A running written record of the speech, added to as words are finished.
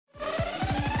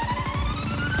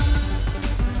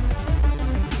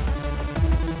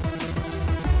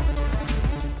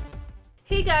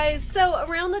Hey guys, so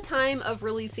around the time of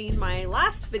releasing my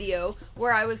last video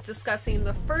where I was discussing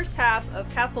the first half of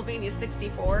Castlevania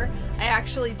 64, I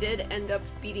actually did end up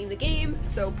beating the game,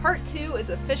 so part 2 is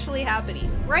officially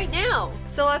happening right now!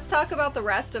 So let's talk about the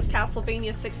rest of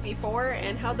Castlevania 64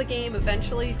 and how the game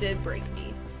eventually did break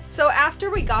me. So after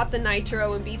we got the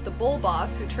Nitro and beat the bull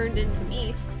boss who turned into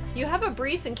meat, you have a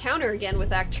brief encounter again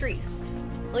with Actrice.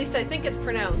 At least I think it's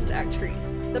pronounced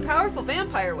Actrice, the powerful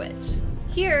vampire witch.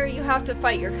 Here, you have to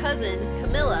fight your cousin,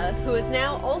 Camilla, who is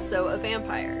now also a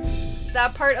vampire.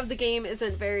 That part of the game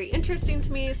isn't very interesting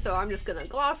to me, so I'm just gonna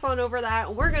gloss on over that,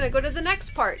 and we're gonna go to the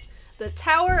next part, the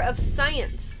Tower of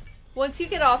Science. Once you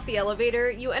get off the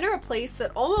elevator, you enter a place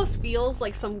that almost feels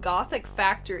like some gothic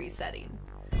factory setting.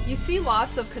 You see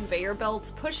lots of conveyor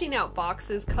belts pushing out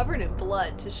boxes covered in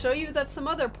blood to show you that some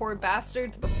other poor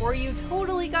bastards before you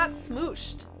totally got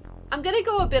smooshed. I'm gonna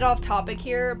go a bit off topic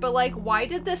here, but like, why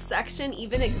did this section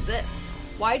even exist?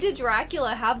 Why did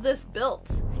Dracula have this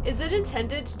built? Is it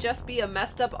intended to just be a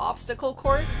messed up obstacle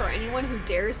course for anyone who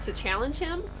dares to challenge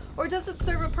him? Or does it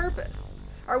serve a purpose?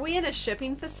 Are we in a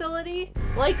shipping facility?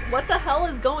 Like, what the hell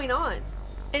is going on?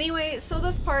 Anyway, so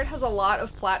this part has a lot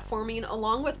of platforming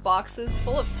along with boxes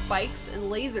full of spikes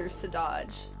and lasers to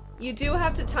dodge. You do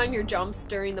have to time your jumps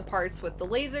during the parts with the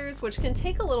lasers, which can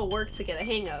take a little work to get a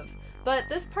hang of. But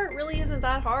this part really isn't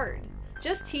that hard.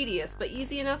 Just tedious, but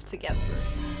easy enough to get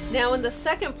through. Now in the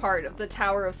second part of the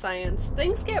Tower of Science,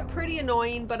 things get pretty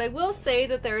annoying, but I will say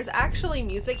that there is actually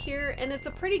music here, and it's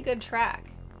a pretty good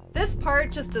track. This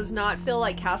part just does not feel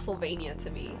like Castlevania to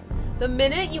me. The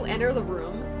minute you enter the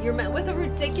room, you're met with a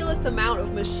ridiculous amount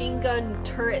of machine gun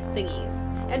turret thingies,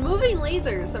 and moving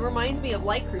lasers that remind me of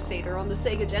Light Crusader on the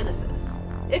Sega Genesis.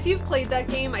 If you've played that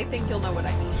game, I think you'll know what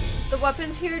I mean. The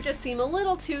weapons here just seem a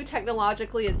little too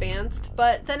technologically advanced,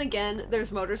 but then again,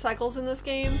 there's motorcycles in this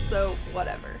game, so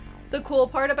whatever. The cool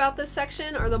part about this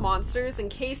section are the monsters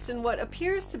encased in what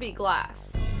appears to be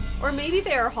glass. Or maybe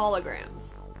they are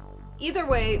holograms. Either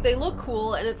way, they look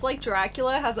cool, and it's like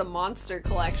Dracula has a monster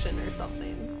collection or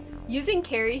something. Using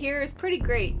Carrie here is pretty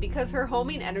great because her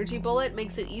homing energy bullet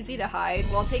makes it easy to hide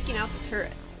while taking out the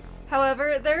turrets.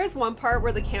 However, there is one part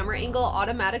where the camera angle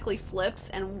automatically flips,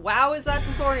 and wow, is that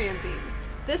disorienting.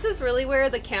 This is really where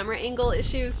the camera angle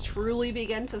issues truly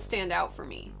begin to stand out for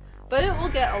me, but it will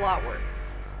get a lot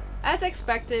worse. As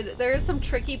expected, there is some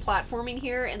tricky platforming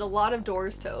here and a lot of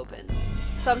doors to open.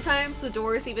 Sometimes the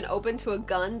doors even open to a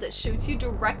gun that shoots you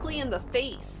directly in the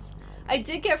face. I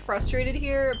did get frustrated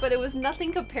here, but it was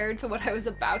nothing compared to what I was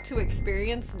about to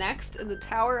experience next in the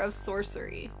Tower of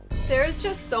Sorcery. There is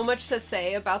just so much to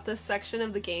say about this section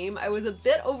of the game. I was a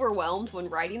bit overwhelmed when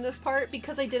writing this part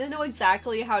because I didn't know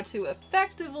exactly how to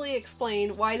effectively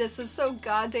explain why this is so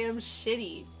goddamn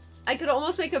shitty. I could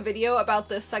almost make a video about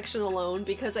this section alone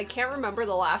because I can't remember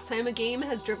the last time a game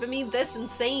has driven me this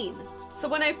insane. So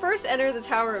when I first enter the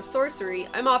Tower of Sorcery,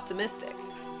 I'm optimistic.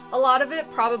 A lot of it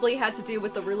probably had to do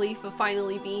with the relief of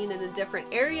finally being in a different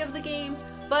area of the game,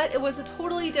 but it was a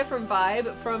totally different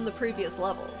vibe from the previous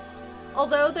levels.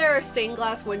 Although there are stained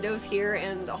glass windows here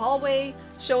and a hallway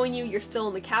showing you you're still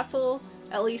in the castle,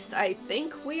 at least I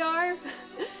think we are,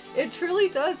 it truly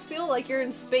does feel like you're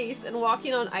in space and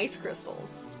walking on ice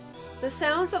crystals. The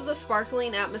sounds of the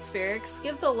sparkling atmospherics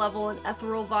give the level an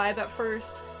ethereal vibe at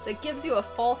first that gives you a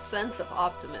false sense of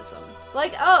optimism.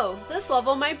 Like, oh, this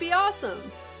level might be awesome!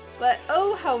 But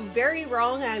oh, how very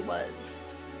wrong I was.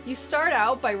 You start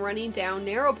out by running down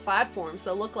narrow platforms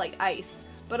that look like ice,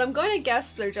 but I'm going to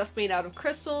guess they're just made out of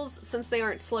crystals since they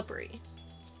aren't slippery.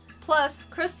 Plus,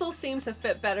 crystals seem to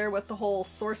fit better with the whole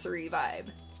sorcery vibe.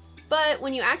 But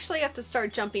when you actually have to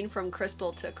start jumping from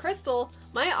crystal to crystal,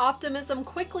 my optimism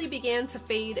quickly began to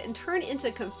fade and turn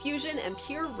into confusion and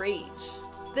pure rage.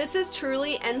 This is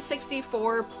truly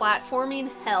N64 platforming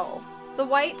hell. The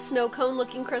white snow cone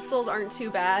looking crystals aren't too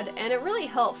bad, and it really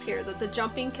helps here that the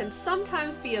jumping can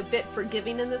sometimes be a bit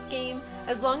forgiving in this game,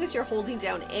 as long as you're holding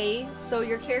down A, so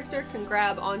your character can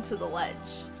grab onto the ledge.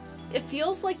 It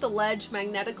feels like the ledge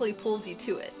magnetically pulls you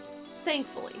to it,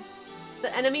 thankfully.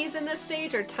 The enemies in this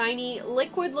stage are tiny,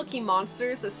 liquid-looking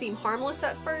monsters that seem harmless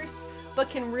at first, but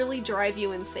can really drive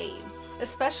you insane,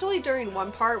 especially during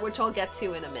one part which I'll get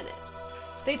to in a minute.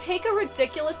 They take a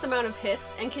ridiculous amount of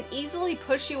hits and can easily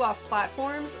push you off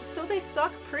platforms, so they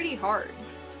suck pretty hard.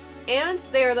 And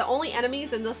they are the only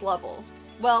enemies in this level.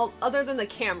 Well, other than the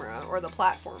camera or the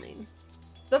platforming.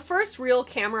 The first real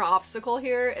camera obstacle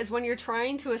here is when you're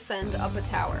trying to ascend up a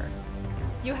tower.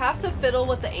 You have to fiddle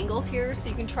with the angles here so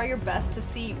you can try your best to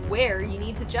see where you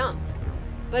need to jump.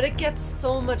 But it gets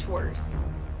so much worse.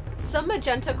 Some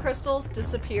magenta crystals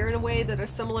disappear in a way that are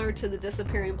similar to the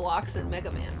disappearing blocks in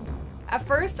Mega Man. At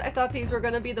first, I thought these were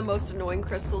going to be the most annoying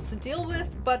crystals to deal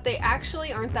with, but they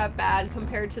actually aren't that bad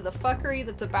compared to the fuckery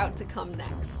that's about to come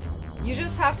next. You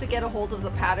just have to get a hold of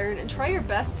the pattern and try your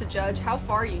best to judge how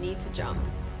far you need to jump.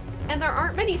 And there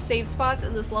aren't many save spots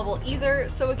in this level either,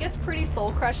 so it gets pretty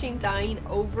soul-crushing dying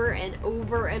over and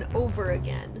over and over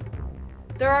again.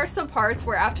 There are some parts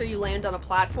where after you land on a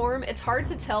platform, it's hard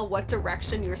to tell what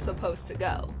direction you're supposed to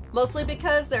go. Mostly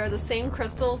because there are the same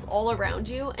crystals all around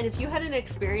you, and if you had an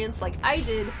experience like I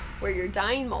did, where you're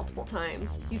dying multiple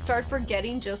times, you start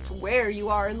forgetting just where you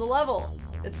are in the level.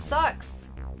 It sucks.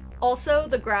 Also,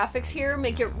 the graphics here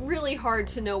make it really hard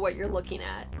to know what you're looking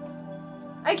at.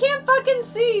 I can't fucking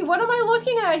see! What am I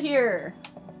looking at here?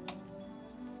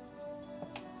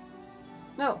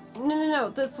 No,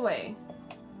 this way.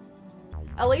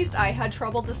 At least I had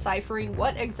trouble deciphering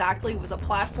what exactly was a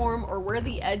platform or where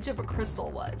the edge of a crystal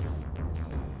was.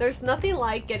 There's nothing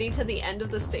like getting to the end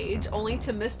of the stage only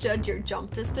to misjudge your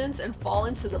jump distance and fall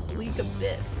into the bleak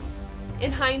abyss.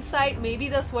 In hindsight, maybe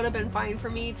this would have been fine for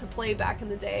me to play back in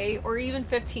the day, or even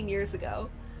 15 years ago.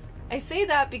 I say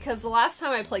that because the last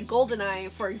time I played GoldenEye,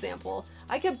 for example,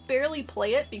 I could barely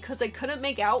play it because I couldn't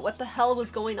make out what the hell was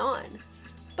going on.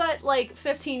 But like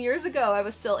 15 years ago, I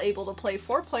was still able to play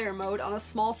 4-player mode on a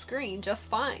small screen just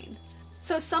fine.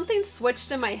 So something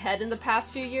switched in my head in the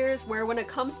past few years where when it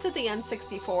comes to the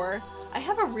N64, I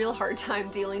have a real hard time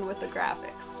dealing with the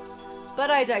graphics. But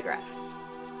I digress.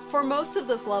 For most of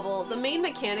this level, the main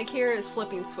mechanic here is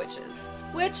flipping switches,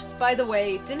 which, by the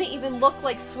way, didn't even look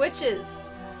like switches.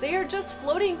 They are just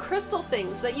floating crystal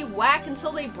things that you whack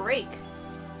until they break.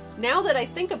 Now that I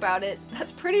think about it,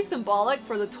 that's pretty symbolic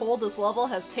for the toll this level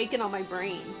has taken on my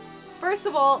brain. First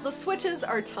of all, the switches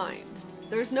are timed.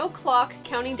 There's no clock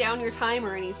counting down your time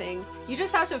or anything, you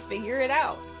just have to figure it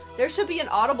out. There should be an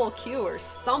audible cue or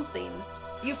something.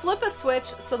 You flip a switch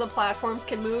so the platforms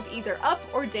can move either up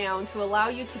or down to allow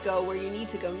you to go where you need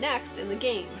to go next in the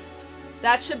game.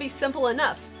 That should be simple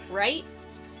enough, right?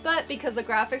 But because the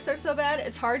graphics are so bad,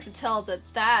 it's hard to tell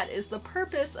that that is the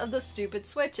purpose of the stupid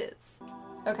switches.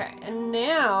 Okay, and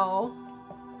now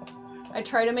I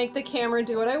try to make the camera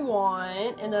do what I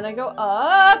want, and then I go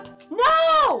up.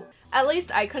 No! At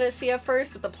least I couldn't see at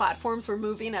first that the platforms were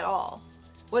moving at all.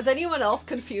 Was anyone else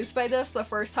confused by this the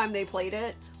first time they played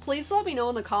it? Please let me know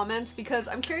in the comments because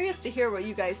I'm curious to hear what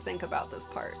you guys think about this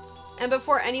part. And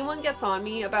before anyone gets on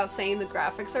me about saying the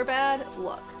graphics are bad,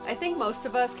 look, I think most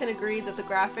of us can agree that the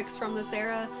graphics from this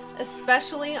era,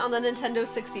 especially on the Nintendo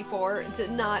 64,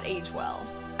 did not age well.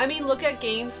 I mean, look at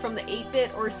games from the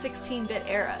 8-bit or 16-bit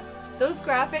era. Those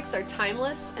graphics are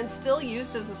timeless and still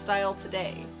used as a style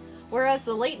today, whereas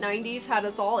the late 90s had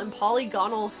us all in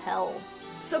polygonal hell.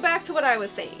 So back to what I was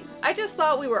saying. I just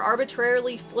thought we were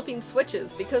arbitrarily flipping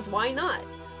switches because why not?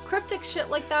 Cryptic shit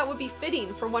like that would be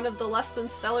fitting for one of the less than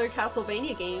stellar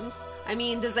Castlevania games. I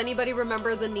mean, does anybody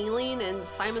remember the kneeling in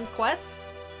Simon's Quest?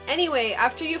 Anyway,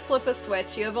 after you flip a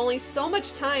switch, you have only so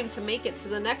much time to make it to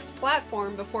the next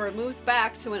platform before it moves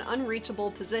back to an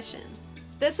unreachable position.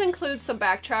 This includes some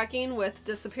backtracking with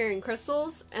disappearing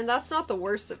crystals, and that's not the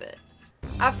worst of it.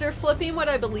 After flipping what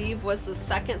I believe was the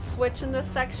second switch in this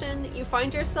section, you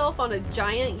find yourself on a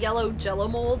giant yellow jello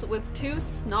mold with 2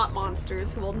 snot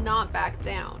monsters who will not back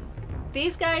down.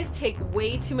 These guys take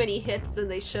way too many hits than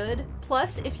they should,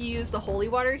 plus if you use the holy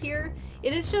water here,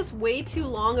 it is just way too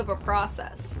long of a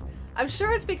process. I'm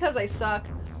sure it's because I suck,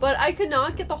 but I could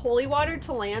not get the holy water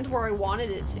to land where I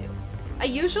wanted it to. I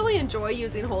usually enjoy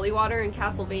using holy water in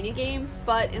Castlevania games,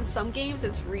 but in some games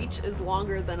its reach is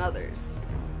longer than others.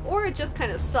 Or it just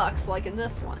kind of sucks like in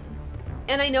this one.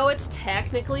 And I know it's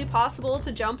technically possible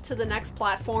to jump to the next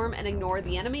platform and ignore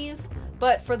the enemies,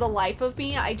 but for the life of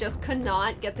me, I just could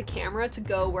not get the camera to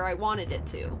go where I wanted it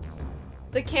to.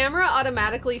 The camera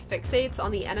automatically fixates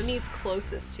on the enemies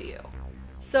closest to you.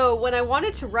 So when I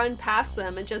wanted to run past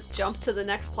them and just jump to the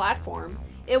next platform,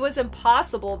 it was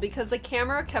impossible because the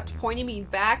camera kept pointing me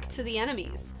back to the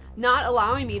enemies, not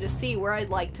allowing me to see where I'd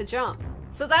like to jump.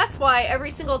 So that's why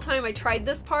every single time I tried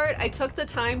this part, I took the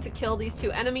time to kill these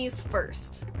 2 enemies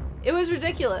first. It was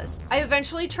ridiculous. I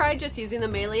eventually tried just using the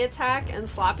melee attack and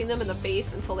slapping them in the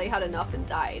face until they had enough and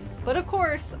died. But of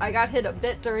course, I got hit a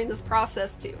bit during this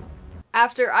process too.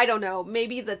 After, I don't know,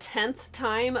 maybe the 10th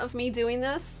time of me doing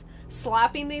this,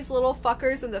 slapping these little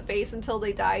fuckers in the face until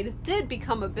they died did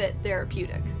become a bit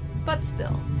therapeutic. But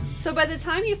still. So by the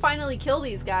time you finally kill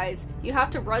these guys, you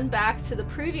have to run back to the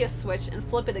previous switch and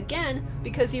flip it again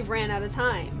because you've ran out of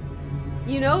time.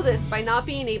 You know this by not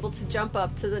being able to jump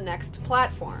up to the next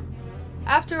platform.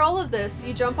 After all of this,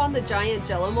 you jump on the giant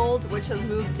jello mold, which has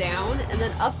moved down, and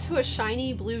then up to a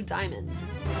shiny blue diamond.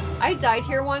 I died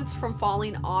here once from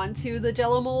falling onto the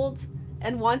jello mold,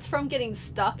 and once from getting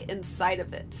stuck inside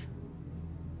of it.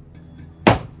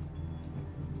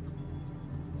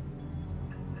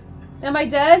 Am I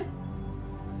dead?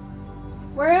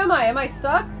 Where am I? Am I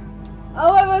stuck?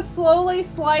 Oh, I was slowly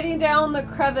sliding down the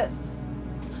crevice.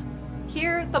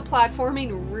 Here, the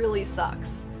platforming really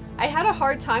sucks. I had a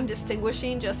hard time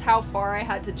distinguishing just how far I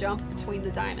had to jump between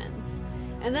the diamonds.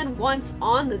 And then once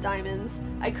on the diamonds,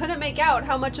 I couldn't make out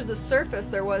how much of the surface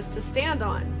there was to stand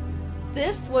on.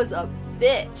 This was a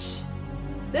bitch.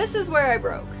 This is where I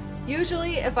broke.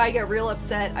 Usually, if I get real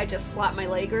upset, I just slap my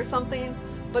leg or something,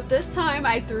 but this time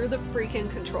I threw the freaking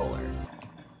controller.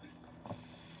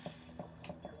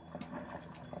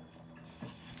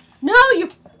 No, you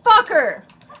fucker!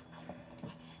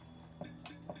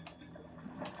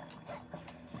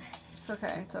 It's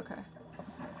okay, it's okay.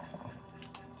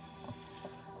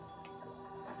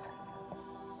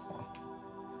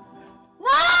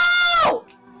 No!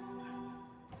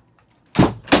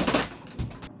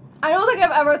 I don't think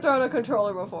I've ever thrown a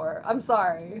controller before. I'm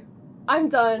sorry. I'm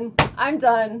done. I'm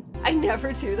done. I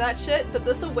never do that shit, but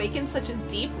this awakened such a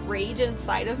deep rage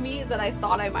inside of me that I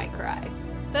thought I might cry.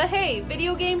 But hey,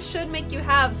 video games should make you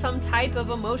have some type of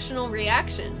emotional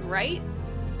reaction, right?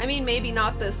 I mean, maybe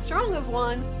not this strong of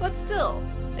one, but still,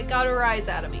 it got a rise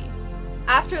out of me.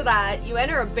 After that, you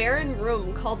enter a barren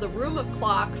room called the Room of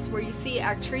Clocks, where you see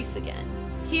Actrice again.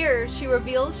 Here, she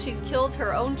reveals she's killed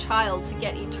her own child to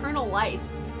get eternal life,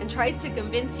 and tries to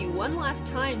convince you one last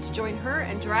time to join her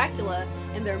and Dracula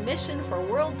in their mission for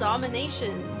world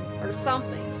domination, or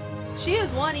something. She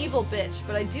is one evil bitch,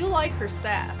 but I do like her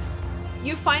staff.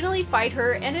 You finally fight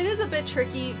her, and it is a bit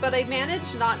tricky, but I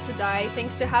managed not to die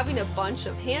thanks to having a bunch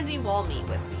of handy wall meat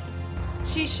with me.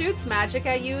 She shoots magic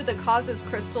at you that causes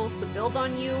crystals to build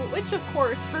on you, which of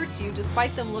course hurts you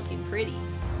despite them looking pretty.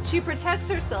 She protects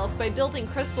herself by building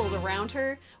crystals around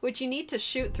her, which you need to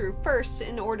shoot through first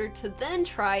in order to then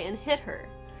try and hit her.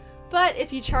 But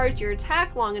if you charge your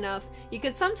attack long enough, you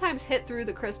can sometimes hit through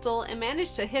the crystal and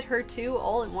manage to hit her too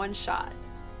all in one shot.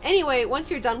 Anyway,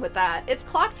 once you're done with that, it's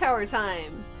clock tower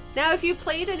time! Now if you've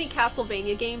played any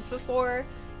Castlevania games before,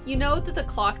 you know that the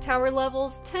clock tower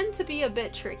levels tend to be a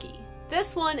bit tricky.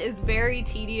 This one is very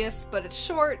tedious, but it's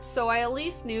short, so I at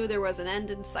least knew there was an end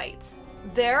in sight.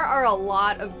 There are a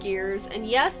lot of gears, and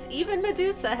yes, even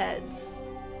Medusa heads.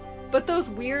 But those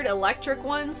weird electric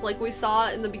ones, like we saw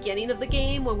in the beginning of the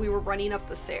game when we were running up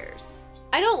the stairs.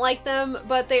 I don't like them,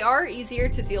 but they are easier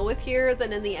to deal with here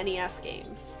than in the NES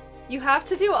games. You have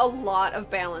to do a lot of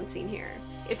balancing here.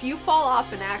 If you fall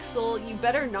off an axle, you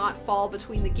better not fall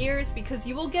between the gears because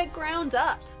you will get ground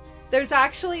up. There's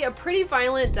actually a pretty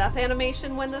violent death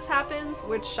animation when this happens,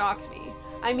 which shocked me.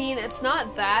 I mean, it's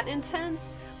not that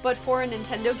intense, but for a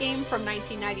Nintendo game from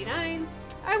 1999,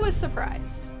 I was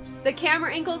surprised. The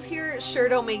camera angles here sure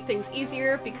don't make things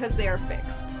easier because they are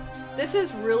fixed. This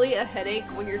is really a headache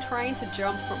when you're trying to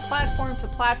jump from platform to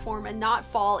platform and not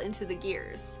fall into the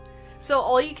gears. So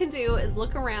all you can do is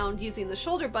look around using the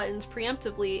shoulder buttons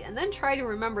preemptively and then try to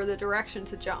remember the direction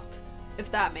to jump,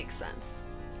 if that makes sense.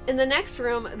 In the next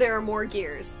room, there are more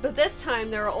gears, but this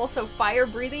time there are also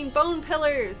fire-breathing bone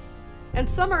pillars! And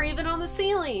some are even on the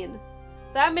ceiling!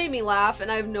 That made me laugh,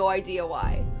 and I have no idea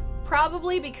why.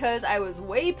 Probably because I was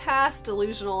way past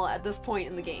delusional at this point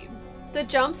in the game. The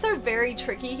jumps are very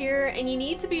tricky here, and you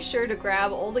need to be sure to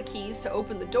grab all the keys to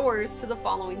open the doors to the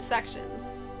following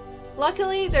sections.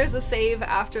 Luckily, there's a save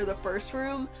after the first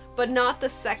room, but not the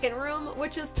second room,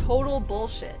 which is total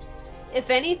bullshit. If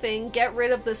anything, get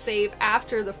rid of the save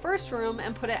after the first room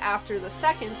and put it after the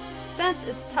second, since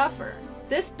it's tougher.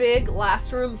 This big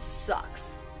last room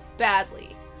sucks.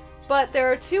 Badly. But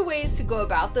there are two ways to go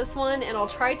about this one, and I'll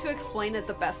try to explain it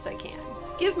the best I can.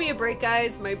 Give me a break,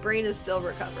 guys, my brain is still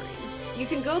recovering. You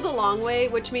can go the long way,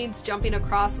 which means jumping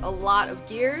across a lot of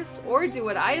gears, or do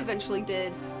what I eventually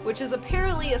did, which is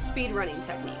apparently a speedrunning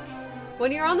technique.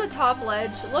 When you're on the top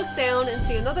ledge, look down and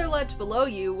see another ledge below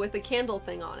you with a candle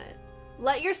thing on it.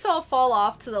 Let yourself fall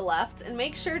off to the left and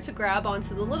make sure to grab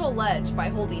onto the little ledge by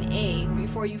holding A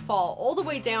before you fall all the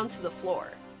way down to the floor.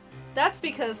 That's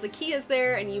because the key is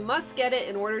there and you must get it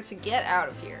in order to get out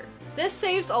of here. This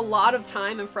saves a lot of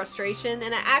time and frustration,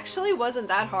 and it actually wasn't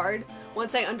that hard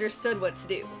once I understood what to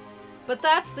do. But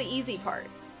that's the easy part.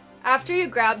 After you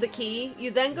grab the key,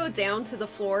 you then go down to the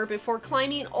floor before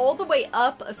climbing all the way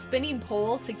up a spinning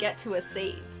pole to get to a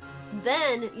save.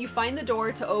 Then, you find the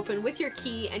door to open with your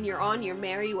key and you're on your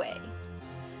merry way.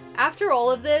 After all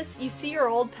of this, you see your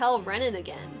old pal Renan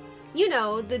again. You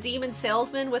know, the demon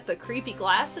salesman with the creepy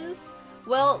glasses?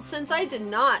 Well, since I did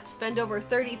not spend over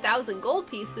 30,000 gold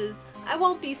pieces, I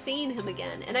won't be seeing him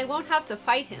again, and I won't have to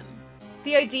fight him.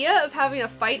 The idea of having to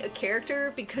fight a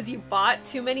character because you bought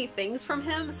too many things from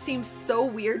him seems so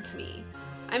weird to me.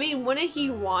 I mean, wouldn't he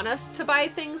want us to buy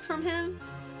things from him?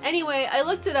 Anyway, I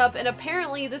looked it up and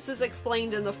apparently this is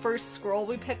explained in the first scroll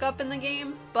we pick up in the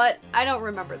game, but I don't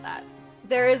remember that.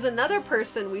 There is another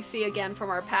person we see again from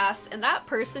our past, and that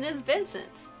person is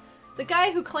Vincent, the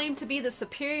guy who claimed to be the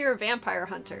superior vampire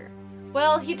hunter.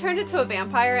 Well, he turned into a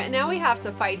vampire and now we have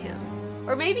to fight him.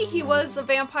 Or maybe he was a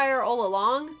vampire all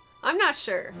along? I'm not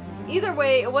sure. Either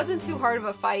way, it wasn't too hard of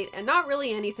a fight and not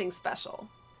really anything special.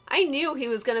 I knew he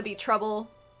was gonna be trouble.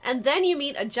 And then you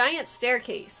meet a giant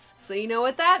staircase. So you know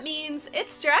what that means,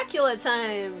 it's Dracula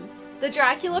time! The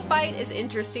Dracula fight is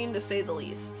interesting to say the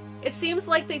least. It seems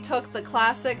like they took the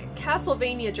classic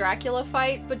Castlevania Dracula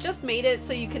fight, but just made it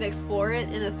so you can explore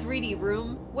it in a 3D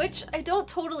room, which I don't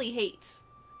totally hate.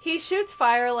 He shoots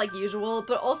fire like usual,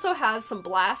 but also has some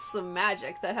blasts of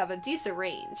magic that have a decent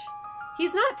range.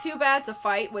 He's not too bad to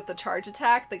fight with the charge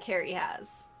attack that Carrie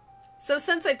has. So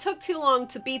since I took too long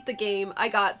to beat the game, I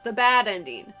got the bad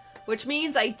ending, which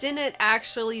means I didn't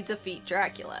actually defeat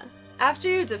Dracula. After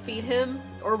you defeat him,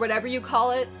 or whatever you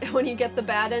call it when you get the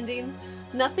bad ending,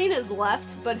 nothing is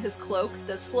left but his cloak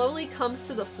that slowly comes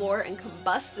to the floor and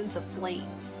combusts into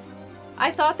flames.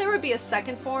 I thought there would be a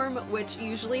second form, which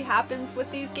usually happens with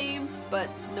these games, but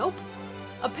nope.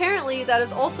 Apparently that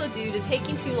is also due to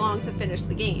taking too long to finish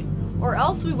the game, or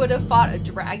else we would have fought a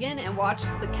dragon and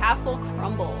watched the castle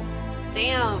crumble.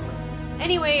 Damn.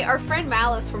 Anyway, our friend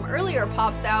Malice from earlier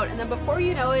pops out, and then before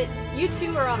you know it, you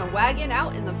two are on a wagon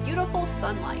out in the beautiful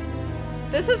sunlight.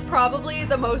 This is probably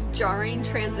the most jarring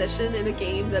transition in a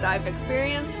game that I've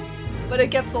experienced, but it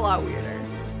gets a lot weirder.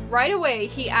 Right away,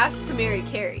 he asks to marry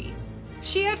Carrie.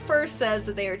 She at first says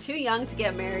that they are too young to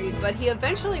get married, but he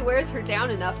eventually wears her down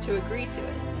enough to agree to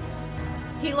it.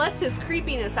 He lets his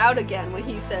creepiness out again when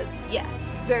he says, "Yes,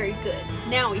 very good.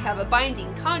 Now we have a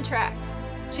binding contract."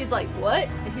 She's like, "What?"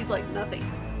 And he's like, "Nothing."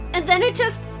 And then it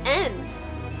just ends.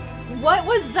 What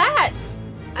was that?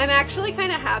 I'm actually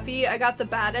kind of happy I got the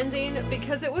bad ending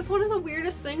because it was one of the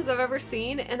weirdest things I've ever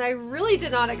seen, and I really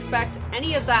did not expect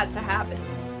any of that to happen.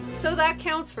 So that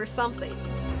counts for something.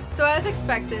 So as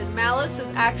expected, Malice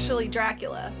is actually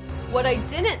Dracula. What I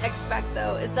didn't expect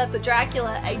though is that the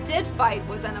Dracula I did fight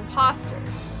was an imposter.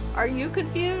 Are you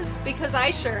confused? Because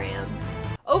I sure am.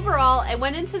 Overall, I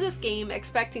went into this game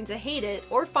expecting to hate it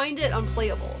or find it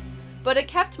unplayable, but it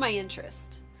kept my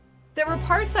interest. There were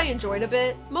parts I enjoyed a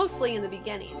bit, mostly in the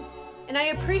beginning, and I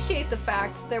appreciate the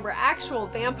fact there were actual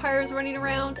vampires running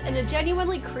around and a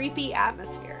genuinely creepy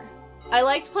atmosphere. I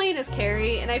liked playing as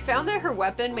Carrie, and I found that her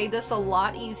weapon made this a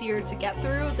lot easier to get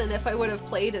through than if I would have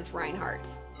played as Reinhardt.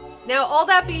 Now, all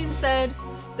that being said,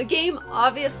 the game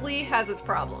obviously has its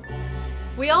problems.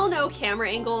 We all know camera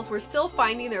angles were still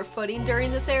finding their footing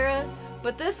during this era,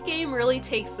 but this game really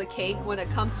takes the cake when it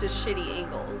comes to shitty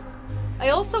angles. I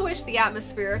also wish the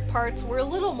atmospheric parts were a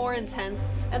little more intense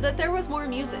and that there was more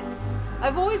music.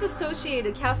 I've always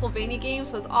associated Castlevania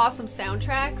games with awesome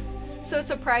soundtracks, so it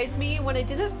surprised me when I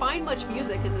didn't find much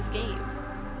music in this game.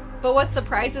 But what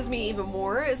surprises me even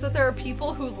more is that there are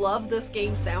people who love this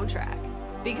game's soundtrack,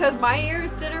 because my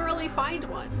ears didn't really find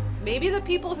one. Maybe the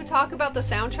people who talk about the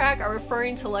soundtrack are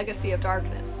referring to Legacy of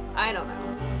Darkness. I don't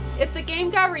know. If the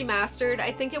game got remastered,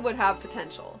 I think it would have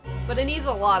potential, but it needs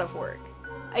a lot of work.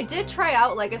 I did try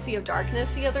out Legacy of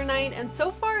Darkness the other night, and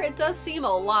so far it does seem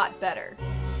a lot better.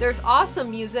 There's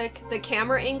awesome music, the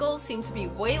camera angles seem to be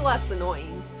way less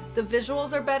annoying, the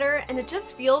visuals are better, and it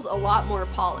just feels a lot more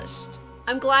polished.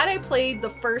 I'm glad I played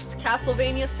the first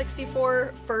Castlevania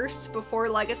 64 first before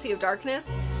Legacy of Darkness,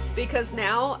 because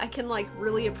now I can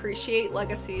really appreciate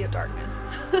Legacy of Darkness.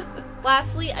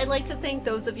 Lastly, I'd like to thank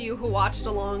those of you who watched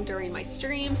along during my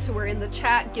streams, who were in the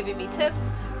chat giving me tips,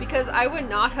 because I would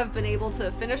not have been able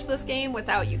to finish this game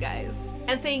without you guys.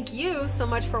 And thank you so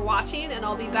much for watching, and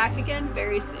I'll be back again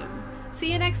very soon.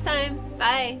 See you next time.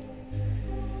 Bye!